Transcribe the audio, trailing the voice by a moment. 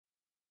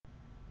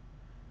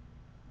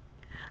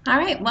All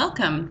right,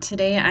 welcome.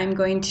 Today I'm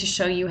going to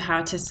show you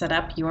how to set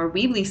up your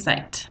Weebly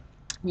site.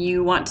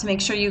 You want to make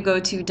sure you go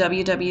to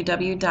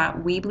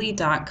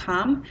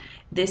www.weebly.com.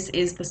 This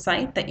is the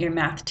site that your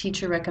math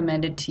teacher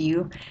recommended to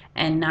you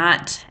and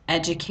not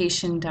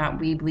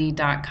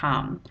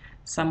education.weebly.com.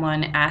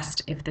 Someone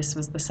asked if this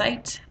was the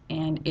site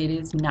and it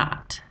is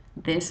not.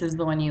 This is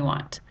the one you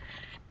want.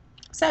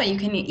 So you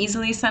can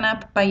easily sign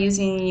up by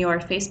using your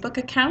Facebook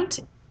account,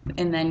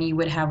 and then you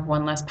would have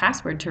one less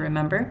password to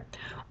remember.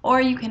 Or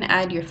you can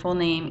add your full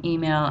name,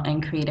 email,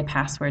 and create a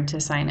password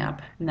to sign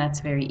up, and that's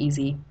very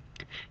easy.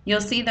 You'll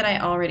see that I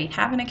already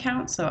have an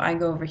account, so I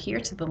go over here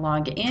to the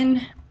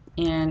login,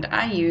 and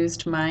I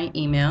used my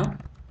email,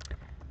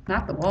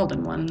 not the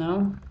Walden one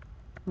though,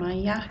 my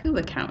Yahoo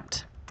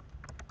account.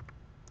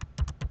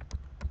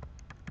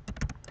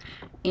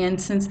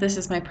 And since this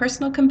is my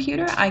personal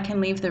computer, I can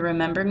leave the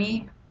Remember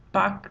Me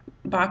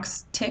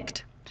box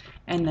ticked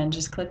and then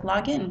just click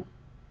Login.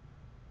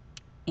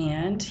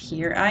 And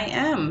here I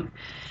am.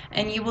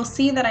 And you will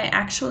see that I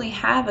actually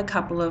have a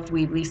couple of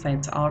Weebly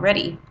sites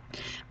already.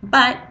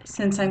 But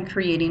since I'm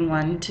creating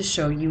one to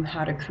show you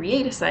how to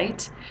create a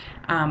site,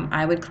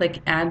 I would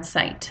click Add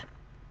Site.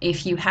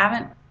 If you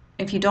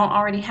don't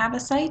already have a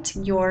site,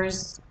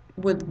 yours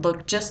would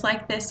look just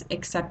like this,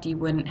 except you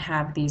wouldn't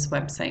have these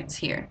websites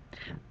here.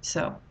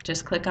 So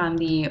just click on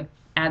the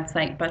Add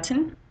Site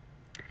button.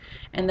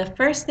 And the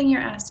first thing you're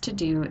asked to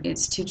do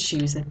is to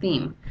choose a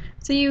theme.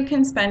 So you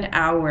can spend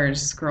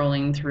hours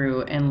scrolling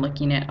through and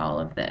looking at all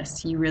of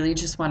this. You really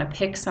just want to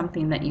pick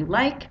something that you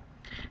like.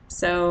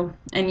 So,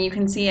 and you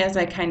can see as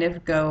I kind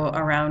of go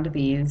around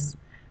these,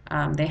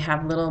 they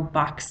have little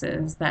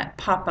boxes that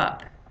pop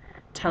up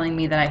telling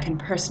me that I can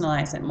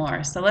personalize it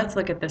more. So let's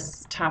look at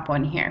this top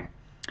one here.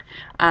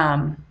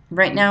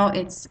 Right now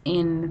it's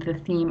in the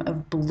theme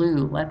of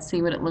blue. Let's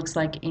see what it looks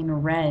like in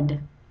red.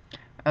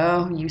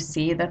 Oh, you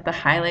see that the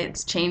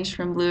highlights changed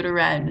from blue to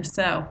red.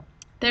 So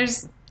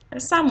there's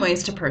some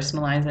ways to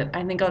personalize it.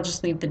 I think I'll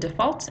just leave the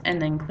default and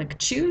then click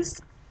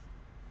choose.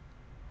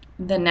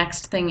 The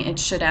next thing it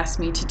should ask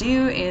me to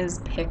do is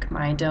pick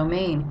my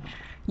domain.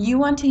 You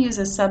want to use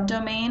a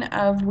subdomain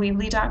of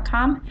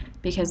Weebly.com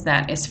because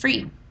that is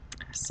free.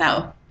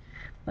 So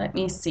let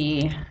me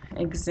see.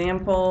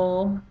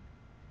 Example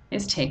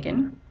is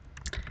taken.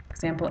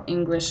 Example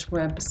English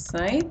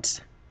website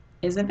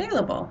is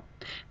available.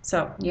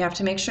 So you have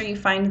to make sure you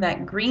find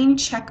that green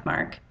check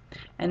mark,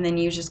 and then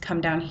you just come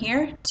down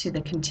here to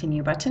the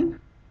continue button,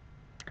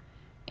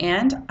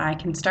 and I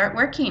can start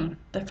working.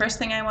 The first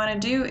thing I want to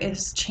do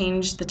is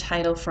change the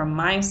title from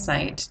my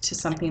site to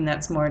something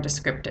that's more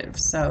descriptive.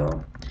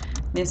 So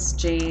Miss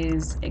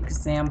J's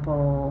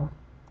example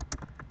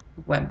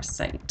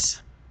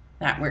website.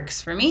 That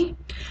works for me.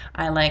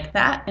 I like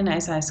that, and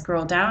as I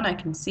scroll down I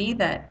can see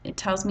that it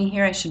tells me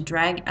here I should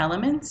drag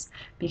elements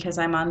because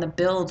I'm on the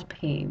build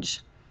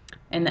page.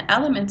 And the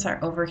elements are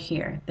over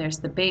here. There's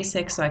the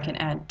basics, so I can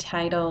add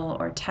title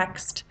or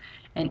text,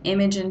 an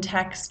image and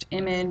text,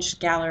 image,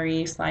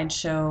 gallery,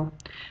 slideshow,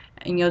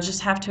 and you'll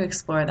just have to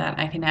explore that.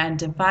 I can add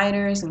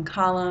dividers and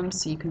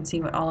columns so you can see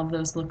what all of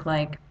those look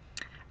like.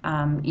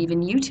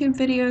 Even YouTube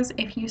videos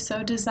if you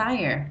so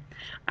desire.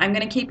 I'm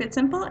going to keep it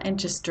simple and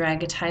just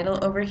drag a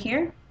title over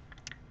here,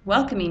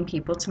 welcoming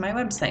people to my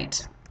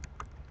website.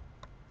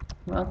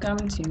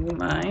 Welcome to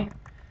my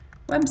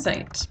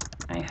website.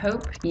 I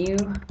hope you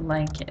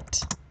like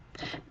it.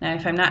 Now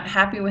if I'm not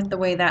happy with the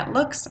way that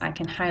looks, I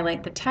can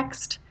highlight the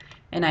text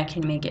and I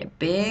can make it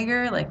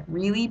bigger, like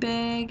really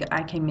big.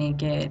 I can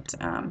make it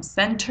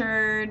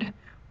centered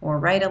or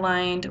right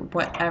aligned,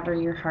 whatever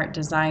your heart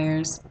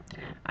desires.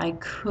 I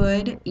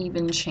could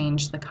even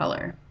change the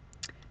color.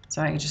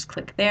 So I just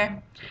click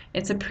there.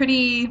 It's a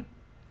pretty,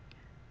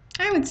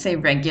 I would say,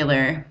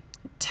 regular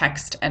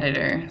text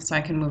editor. So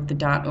I can move the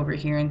dot over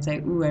here and say,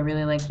 ooh, I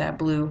really like that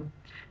blue,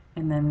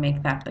 and then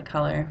make that the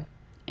color,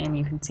 and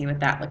you can see what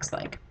that looks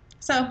like.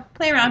 So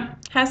play around,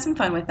 have some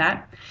fun with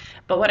that.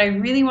 But what I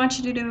really want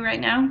you to do right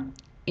now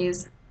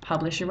is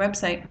publish your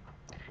website.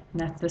 And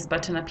that's this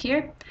button up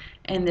here,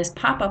 and this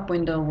pop-up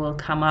window will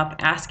come up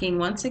asking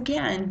once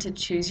again to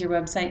choose your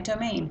website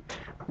domain.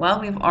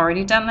 Well, we've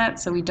already done that,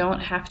 so we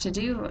don't have to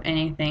do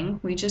anything.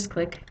 We just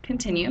click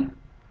continue,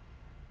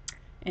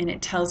 and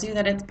it tells you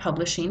that it's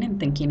publishing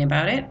and thinking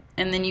about it,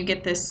 and then you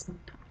get this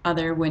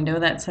other window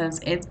that says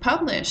it's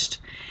published.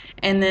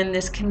 And then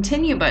this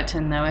continue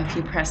button, though, if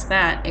you press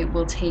that, it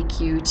will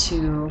take you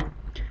to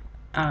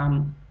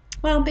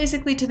well,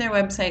 basically to their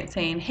website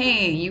saying,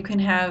 hey, you can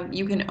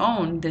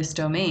own this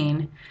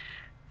domain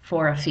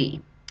for a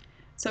fee.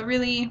 So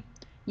really,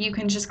 you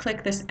can just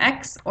click this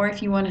X, or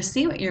if you want to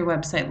see what your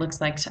website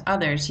looks like to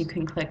others, you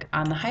can click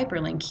on the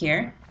hyperlink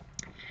here.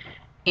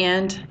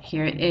 And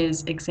here it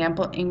is,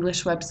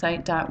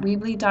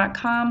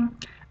 exampleenglishwebsite.weebly.com.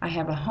 I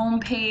have a home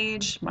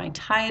page, my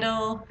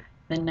title,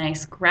 the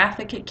nice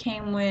graphic it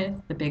came with,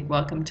 the big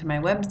welcome to my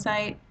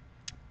website.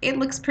 It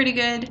looks pretty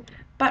good.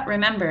 But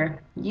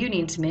remember, you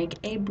need to make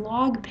a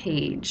blog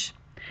page.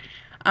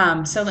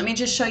 So let me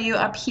just show you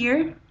up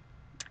here.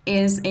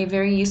 is a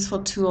very useful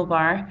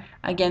toolbar.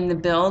 Again, the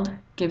build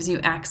gives you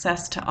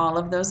access to all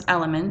of those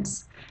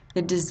elements.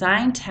 The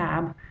design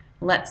tab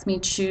lets me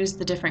choose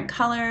the different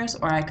colors,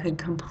 or I could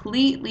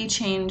completely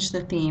change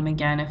the theme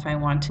again if I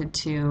wanted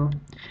to.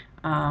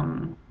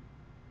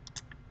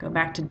 Go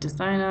back to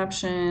design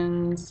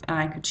options.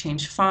 I could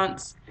change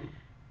fonts,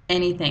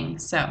 anything.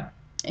 So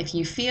if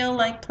you feel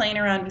like playing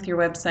around with your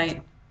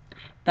website,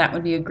 that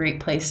would be a great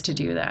place to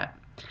do that.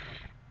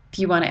 If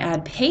you want to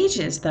add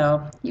pages,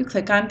 though, you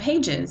click on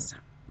Pages,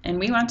 and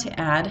we want to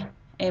add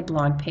a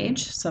blog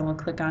page, so we'll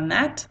click on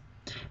that.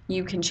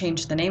 You can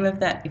change the name of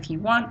that if you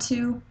want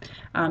to.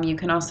 You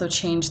can also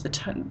change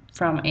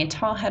from a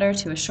tall header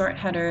to a short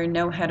header,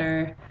 no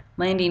header,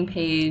 landing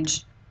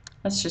page.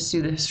 Let's just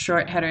do the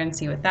short header and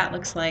see what that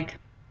looks like.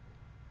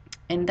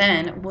 And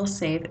then we'll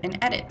save and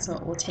edit, so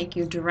it will take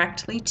you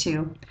directly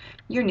to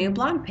your new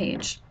blog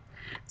page.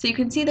 So you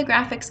can see the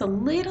graphics a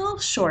little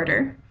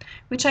shorter,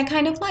 which I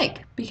kind of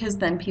like because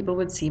then people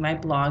would see my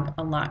blog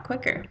a lot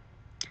quicker.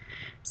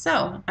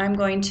 So I'm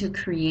going to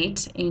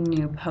create a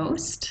new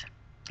post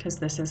because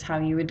this is how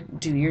you would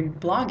do your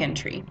blog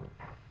entry.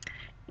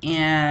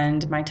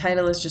 And my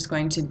title is just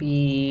going to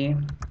be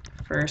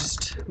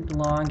First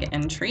Blog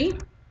Entry.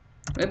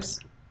 Oops,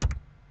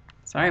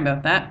 sorry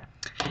about that.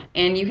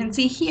 And you can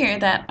see here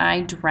that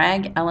I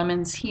drag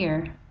elements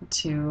here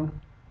to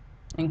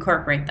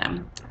incorporate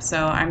them.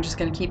 So I'm just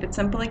going to keep it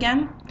simple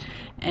again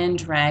and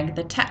drag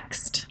the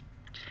text.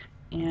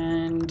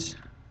 And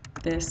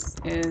this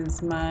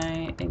is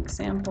my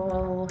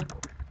example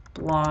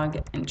blog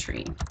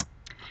entry.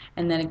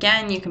 And then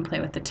again, you can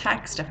play with the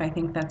text. If I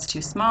think that's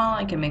too small,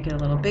 I can make it a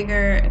little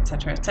bigger,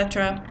 etc.,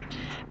 etc.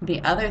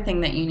 The other thing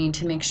that you need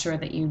to make sure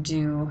that you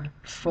do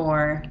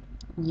for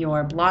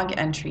your blog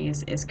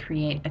entries is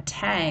create a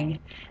tag,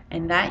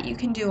 and that you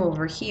can do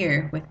over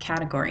here with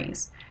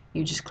categories.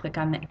 You just click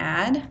on the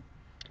add,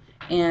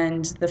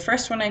 and the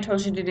first one I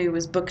told you to do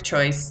was book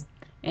choice,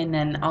 and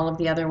then all of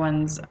the other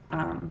ones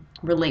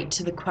relate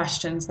to the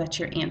questions that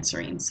you're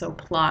answering, so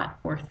plot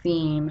or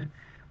theme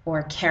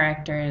or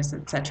characters,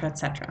 etc.,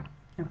 etc.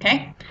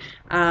 Okay,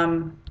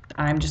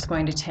 I'm just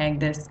going to tag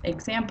this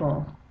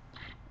example,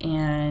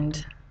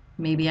 and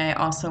maybe I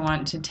also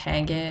want to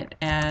tag it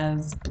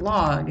as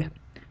blog,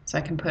 so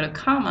I can put a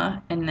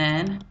comma and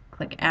then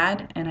click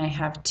add, and I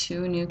have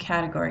two new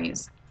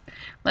categories.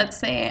 Let's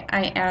say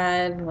I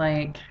add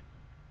like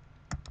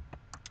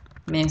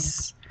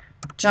Miss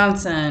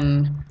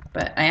Johnson,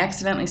 but I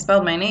accidentally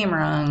spelled my name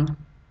wrong.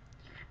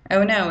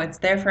 Oh no, it's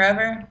there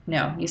forever?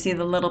 No, you see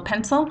the little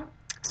pencil?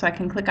 So I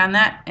can click on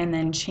that and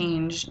then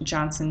change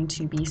Johnson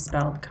to be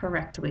spelled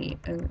correctly,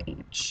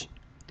 O-H.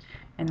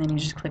 And then you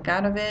just click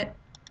out of it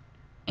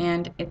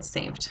and it's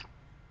saved.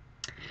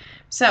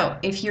 So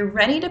if you're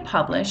ready to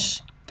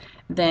publish,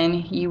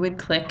 then you would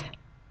click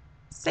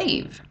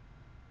Save.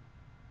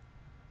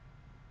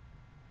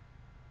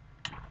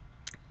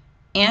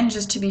 And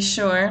just to be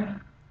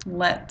sure,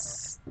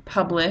 let's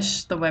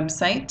publish the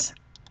website.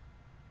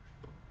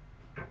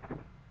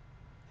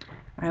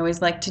 I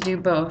always like to do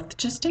both,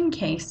 just in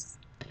case.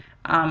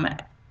 I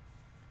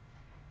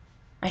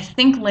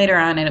think later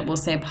on it will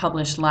say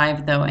publish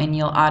live though, and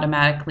you'll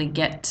automatically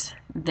get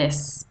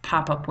this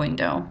pop-up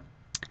window.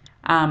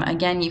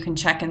 Again, you can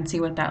check and see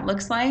what that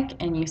looks like,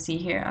 and you see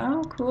here,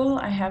 oh cool,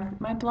 I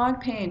have my blog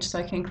page, so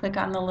I can click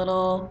on the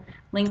little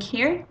link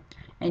here,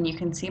 and you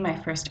can see my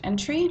first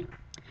entry.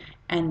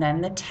 And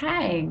then the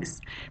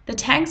tags. The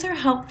tags are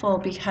helpful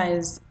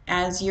because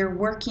as you're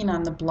working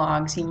on the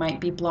blogs, you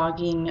might be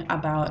blogging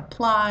about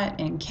plot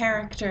and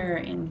character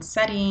and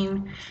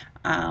setting,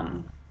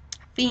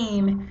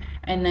 theme,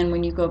 and then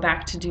when you go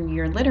back to do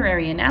your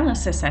literary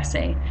analysis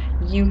essay,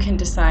 you can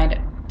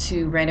decide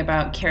to write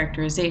about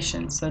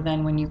characterization. So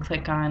then when you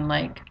click on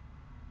like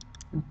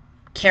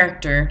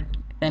character,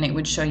 then it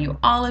would show you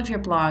all of your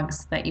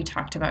blogs that you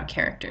talked about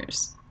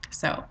characters.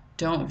 So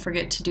don't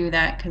forget to do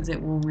that because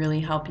it will really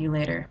help you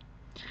later.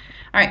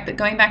 All right, but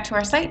going back to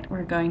our site,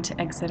 we're going to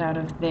exit out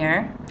of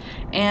there,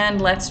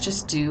 and let's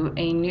just do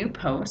a new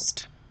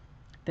post.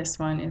 This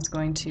one is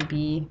going to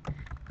be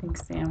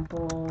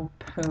example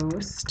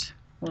post,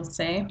 we'll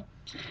say,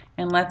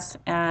 and let's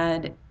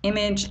add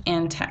image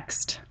and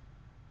text.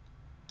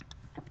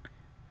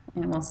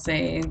 And we'll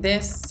say,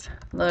 this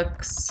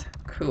looks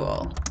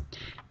cool.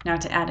 Now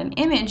to add an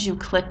image, you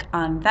click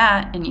on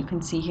that, and you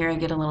can see here I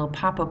get a little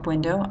pop-up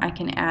window. I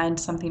can add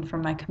something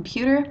from my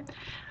computer.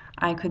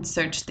 I could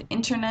search the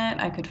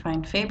internet, I could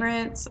find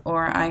favorites,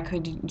 or I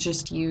could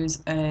just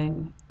use a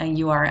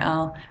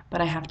URL, but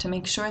I have to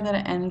make sure that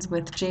it ends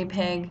with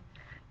JPEG,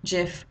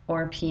 GIF,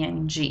 or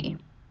PNG,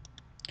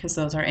 because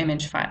those are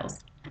image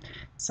files.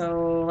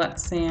 So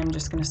let's say I'm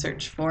just going to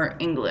search for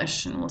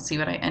English, and we'll see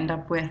what I end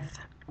up with.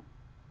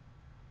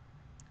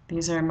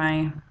 These are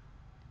my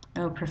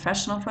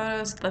professional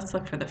photos. Let's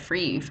look for the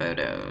free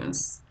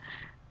photos.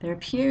 There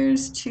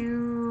appears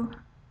to,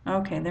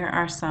 okay, there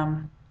are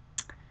some.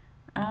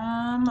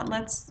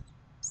 Let's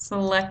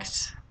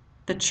select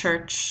the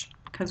church,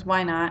 because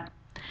why not?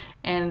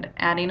 And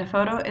adding a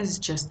photo is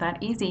just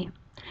that easy.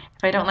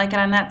 If I don't like it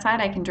on that side,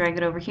 I can drag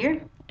it over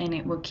here and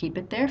it will keep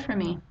it there for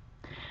me.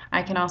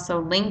 I can also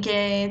link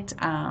it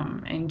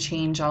and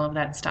change all of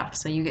that stuff,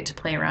 so you get to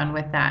play around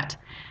with that.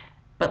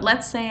 But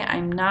let's say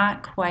I'm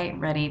not quite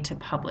ready to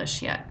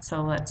publish yet.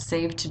 So let's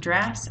save to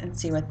drafts and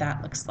see what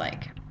that looks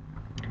like.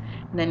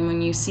 Then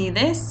when you see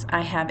this, I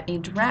have a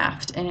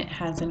draft and it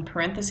has in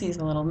parentheses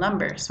a little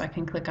number. So I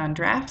can click on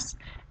drafts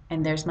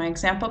and there's my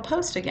example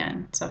post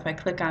again. So if I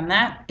click on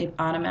that, it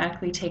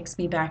automatically takes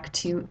me back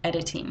to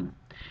editing.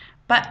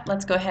 But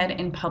let's go ahead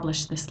and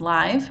publish this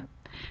live.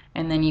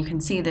 And then you can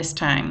see this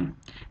time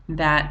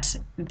that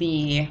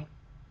the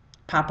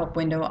pop-up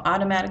window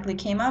automatically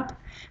came up.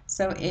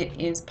 So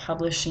it is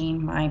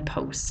publishing my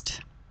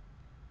post,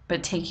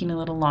 but taking a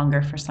little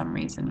longer for some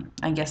reason.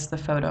 I guess the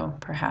photo,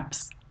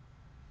 perhaps.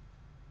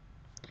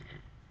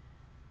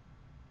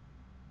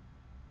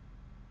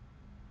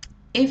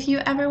 If you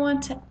ever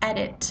want to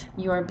edit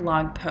your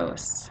blog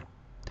posts,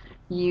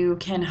 you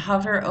can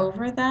hover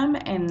over them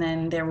and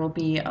then there will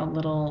be a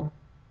little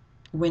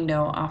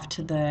window off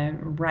to the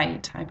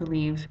right, I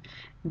believe,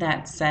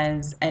 that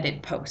says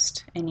edit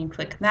post. And you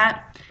click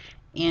that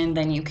and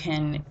then you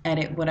can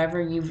edit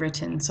whatever you've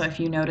written. So if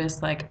you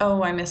notice like,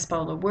 oh, I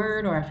misspelled a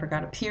word or I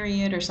forgot a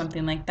period or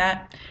something like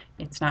that,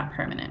 it's not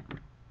permanent.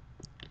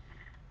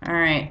 All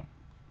right.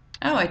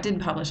 Oh, I did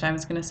publish. I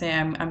was going to say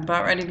I'm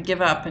about ready to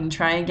give up and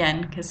try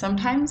again, because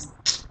sometimes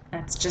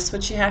that's just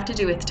what you have to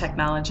do with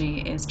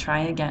technology, is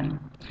try again.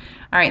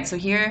 All right, so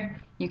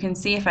here you can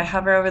see if I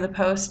hover over the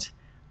post,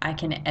 I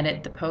can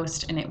edit the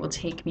post and it will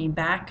take me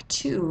back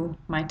to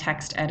my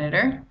text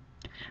editor.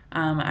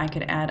 I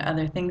could add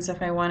other things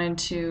if I wanted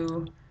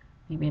to,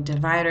 maybe a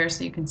divider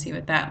so you can see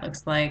what that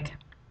looks like.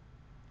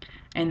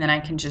 And then I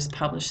can just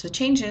publish the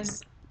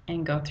changes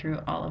and go through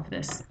all of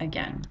this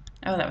again.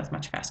 Oh, that was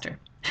much faster.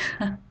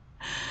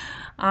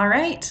 All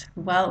right,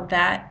 well,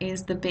 that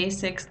is the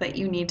basics that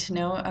you need to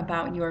know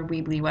about your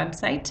Weebly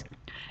website.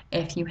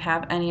 If you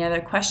have any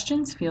other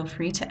questions, feel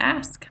free to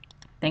ask.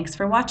 Thanks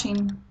for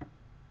watching.